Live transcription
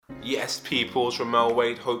Yes, people, it's Ramel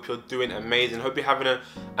Wade. Hope you're doing amazing. Hope you're having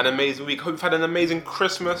an amazing week. Hope you've had an amazing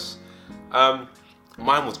Christmas. Mine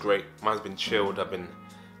was great. Mine's been chilled. I've been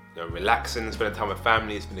relaxing, spending time with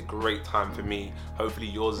family. It's been a great time for me. Hopefully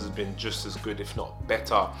yours has been just as good, if not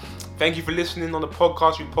better. Thank you for listening on the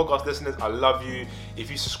podcast. You podcast listeners, I love you.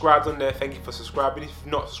 If you subscribed on there, thank you for subscribing. If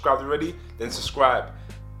you've not subscribed already, then subscribe.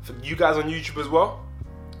 For you guys on YouTube as well,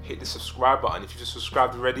 hit the subscribe button. If you've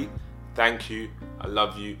subscribed already, thank you. I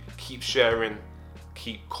love you. Keep sharing,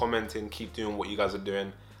 keep commenting, keep doing what you guys are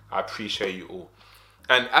doing. I appreciate you all.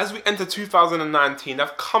 And as we enter 2019,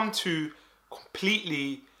 I've come to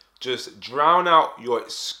completely just drown out your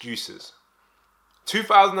excuses.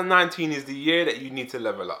 2019 is the year that you need to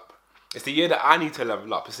level up. It's the year that I need to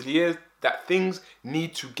level up. It's the year that things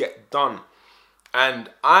need to get done.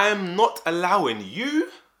 And I'm not allowing you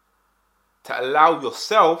to allow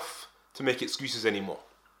yourself to make excuses anymore.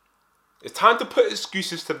 It's time to put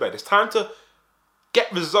excuses to bed. It's time to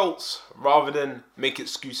get results rather than make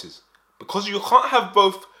excuses. Because you can't have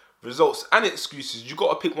both results and excuses. You've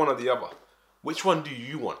got to pick one or the other. Which one do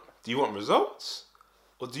you want? Do you want results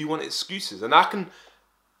or do you want excuses? And I'm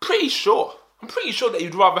pretty sure that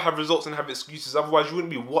you'd rather have results than have excuses. Otherwise, you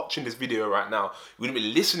wouldn't be watching this video right now. You wouldn't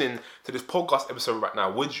be listening to this podcast episode right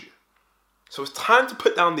now, would you? So it's time to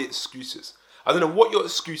put down the excuses. I don't know what your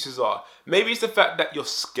excuses are. Maybe it's the fact that you're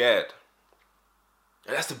scared.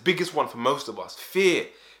 And that's the biggest one for most of us. Fear.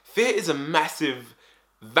 Fear is a massive,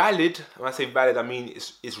 valid, when I say valid, I mean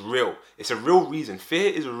it's real. It's a real reason.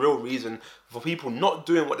 Fear is a real reason for people not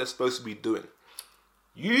doing what they're supposed to be doing.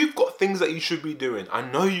 You've got things that you should be doing. I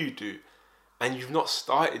know you do. And you've not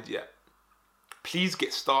started yet. Please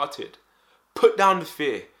get started. Put down the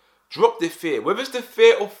fear. Drop the fear. Whether it's the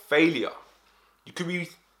fear of failure. You could be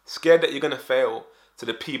scared that you're going to fail. So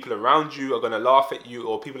the people around you are going to laugh at you,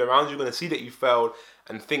 or people around you are going to see that you failed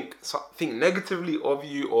and think negatively of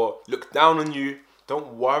you or look down on you.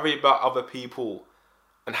 Don't worry about other people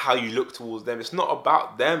and how you look towards them. It's not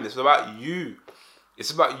about them. It's about you. It's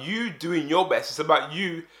about you doing your best. It's about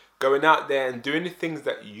you going out there and doing the things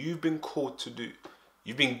that you've been called to do.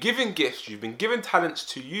 You've been given gifts. You've been given talents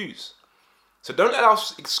to use. So don't allow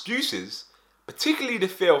excuses, particularly the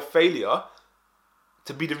fear of failure,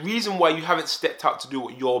 to be the reason why you haven't stepped out to do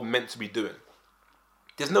what you're meant to be doing.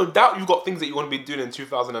 There's no doubt you've got things that you want to be doing in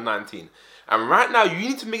 2019. And right now, you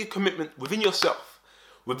need to make a commitment within yourself.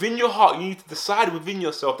 Within your heart, you need to decide within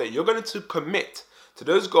yourself that you're going to commit to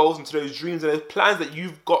those goals and to those dreams and those plans that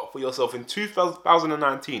you've got for yourself in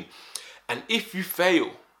 2019. And if you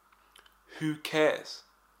fail, who cares?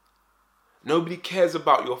 Nobody cares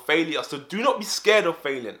about your failure. So do not be scared of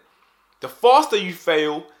failing. The faster you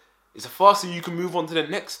fail, is the faster you can move on to the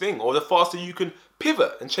next thing, or the faster you can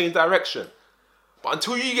pivot and change direction. But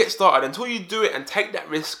until you get started, until you do it and take that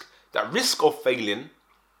risk of failing,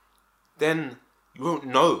 then you won't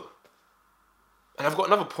know. And I've got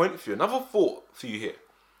another point for you, another thought for you here.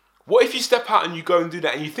 What if you step out and you go and do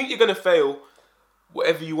that and you think you're going to fail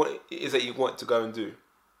whatever it is that you want to go and do?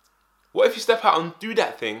 What if you step out and do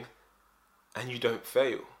that thing and you don't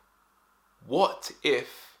fail? What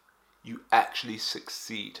if you actually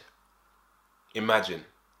succeed? Imagine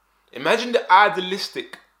the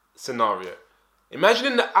idealistic scenario. Imagine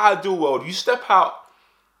in the ideal world, you step out,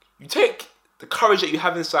 you take the courage that you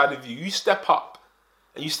have inside of you, you step up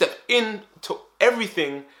and you step into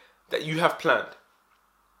everything that you have planned.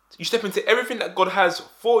 You step into everything that God has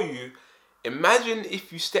for you. Imagine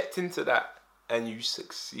if you stepped into that and you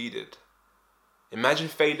succeeded. Imagine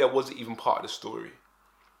failure wasn't even part of the story.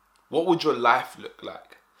 What would your life look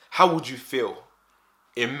like? How would you feel?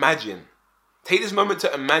 Imagine. Take this moment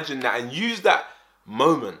to imagine that and use that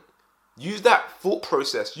moment. Use that thought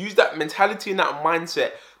process. Use that mentality and that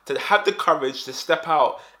mindset to have the courage to step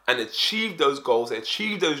out and achieve those goals,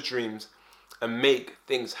 achieve those dreams, and make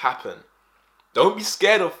things happen. Don't be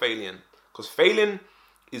scared of failing, because failing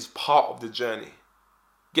is part of the journey.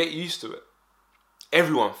 Get used to it.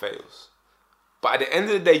 Everyone fails. But at the end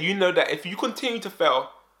of the day, you know that if you continue to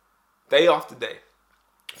fail day after day,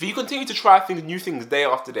 if you continue to try new things day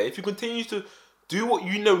after day, if you continue to do what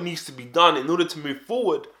you know needs to be done in order to move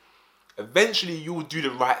forward, eventually you will do the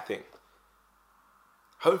right thing.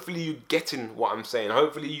 Hopefully you're getting what I'm saying.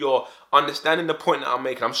 Hopefully you're understanding the point that I'm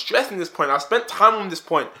making. I'm stressing this point. I've spent time on this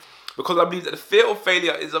point because I believe that the fear of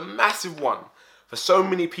failure is a massive one for so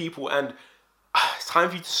many people, and it's time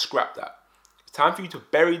for you to scrap that. It's time for you to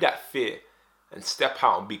bury that fear and step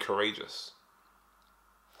out and be courageous.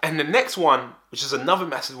 And the next one, which is another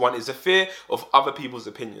massive one, is the fear of other people's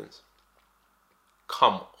opinions.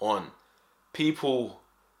 Come on. People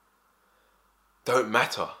don't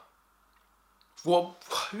matter. Well,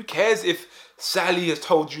 who cares if Sally has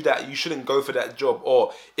told you that you shouldn't go for that job,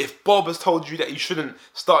 or if Bob has told you that you shouldn't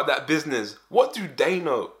start that business? What do they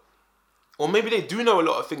know? Or maybe they do know a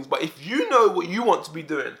lot of things, but if you know what you want to be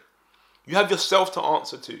doing, you have yourself to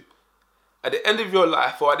answer to. At the end of your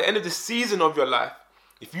life, or at the end of the season of your life,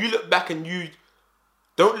 if you look back and you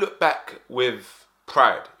don't look back with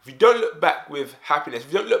pride, if you don't look back with happiness,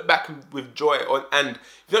 if you don't look back with joy, and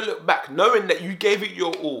if you don't look back knowing that you gave it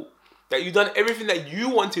your all, that you've done everything that you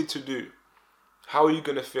wanted to do, how are you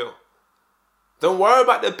going to feel? Don't worry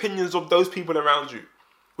about the opinions of those people around you.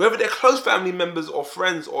 Whether they're close family members or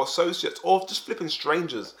friends or associates or just flipping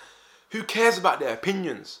strangers. Who cares about their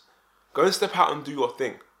opinions? Go and step out and do your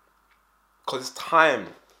thing. Because it's time.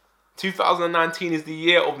 2019 is the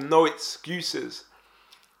year of no excuses.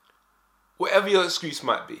 Whatever your excuse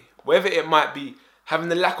might be. Whether it might be having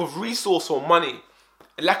the lack of resource or money,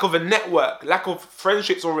 a lack of a network, lack of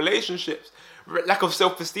friendships or relationships, lack of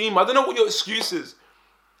self-esteem. I don't know what your excuse is.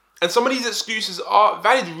 And some of these excuses are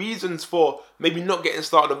valid reasons for maybe not getting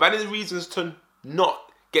started, or valid reasons to not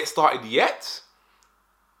get started yet.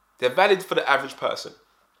 They're valid for the average person.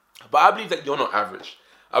 But I believe that you're not average.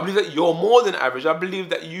 I believe that you're more than average. I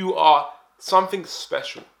believe that you are something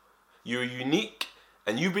special. You're unique,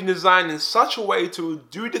 and you've been designed in such a way to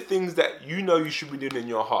do the things that you know you should be doing in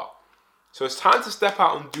your heart. So it's time to step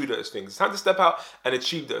out and do those things. It's time to step out and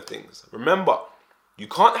achieve those things. Remember, you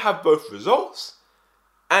can't have both results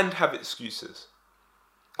and have excuses.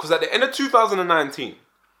 Because at the end of 2019,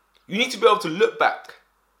 you need to be able to look back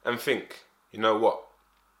and think, you know what?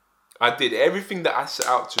 I did everything that I set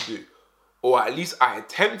out to do. Or at least I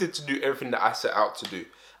attempted to do everything that I set out to do.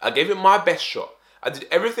 I gave it my best shot. I did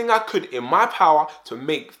everything I could in my power to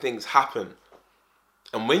make things happen.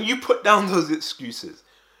 And when you put down those excuses,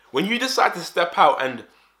 when you decide to step out and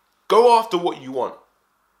go after what you want,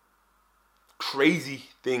 crazy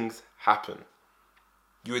things happen.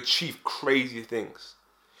 You achieve crazy things.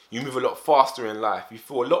 You move a lot faster in life. You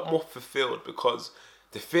feel a lot more fulfilled because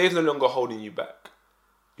the fear is no longer holding you back.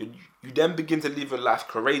 You then begin to live your life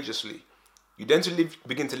courageously. You then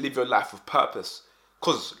begin to live your life with purpose.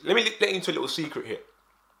 Because let me let you into a little secret here.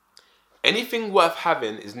 Anything worth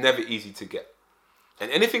having is never easy to get.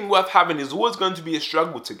 And anything worth having is always going to be a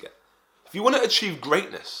struggle to get. If you want to achieve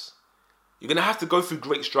greatness, you're going to have to go through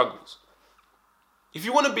great struggles. If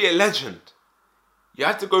you want to be a legend, you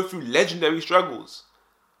have to go through legendary struggles.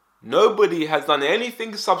 Nobody has done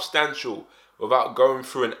anything substantial without going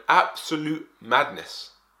through an absolute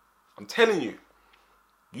madness. I'm telling you,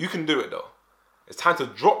 you can do it though. It's time to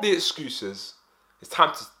drop the excuses. It's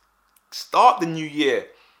time to start the new year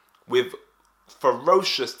with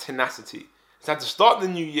ferocious tenacity. It's time to start the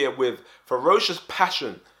new year with ferocious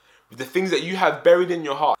passion, with the things that you have buried in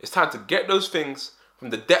your heart. It's time to get those things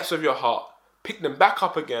from the depths of your heart, pick them back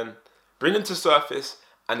up again, bring them to surface,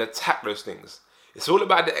 and attack those things. It's all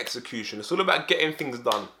about the execution. It's all about getting things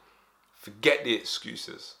done. Forget the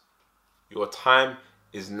excuses. Your time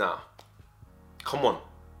is now. Come on.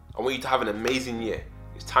 I want you to have an amazing year.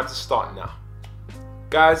 It's time to start now.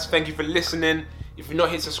 Guys, thank you for listening. If you're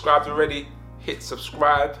not hit subscribe already, hit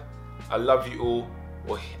subscribe. I love you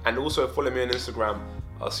all. And also follow me on Instagram.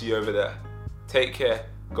 I'll see you over there. Take care.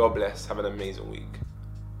 God bless. Have an amazing week.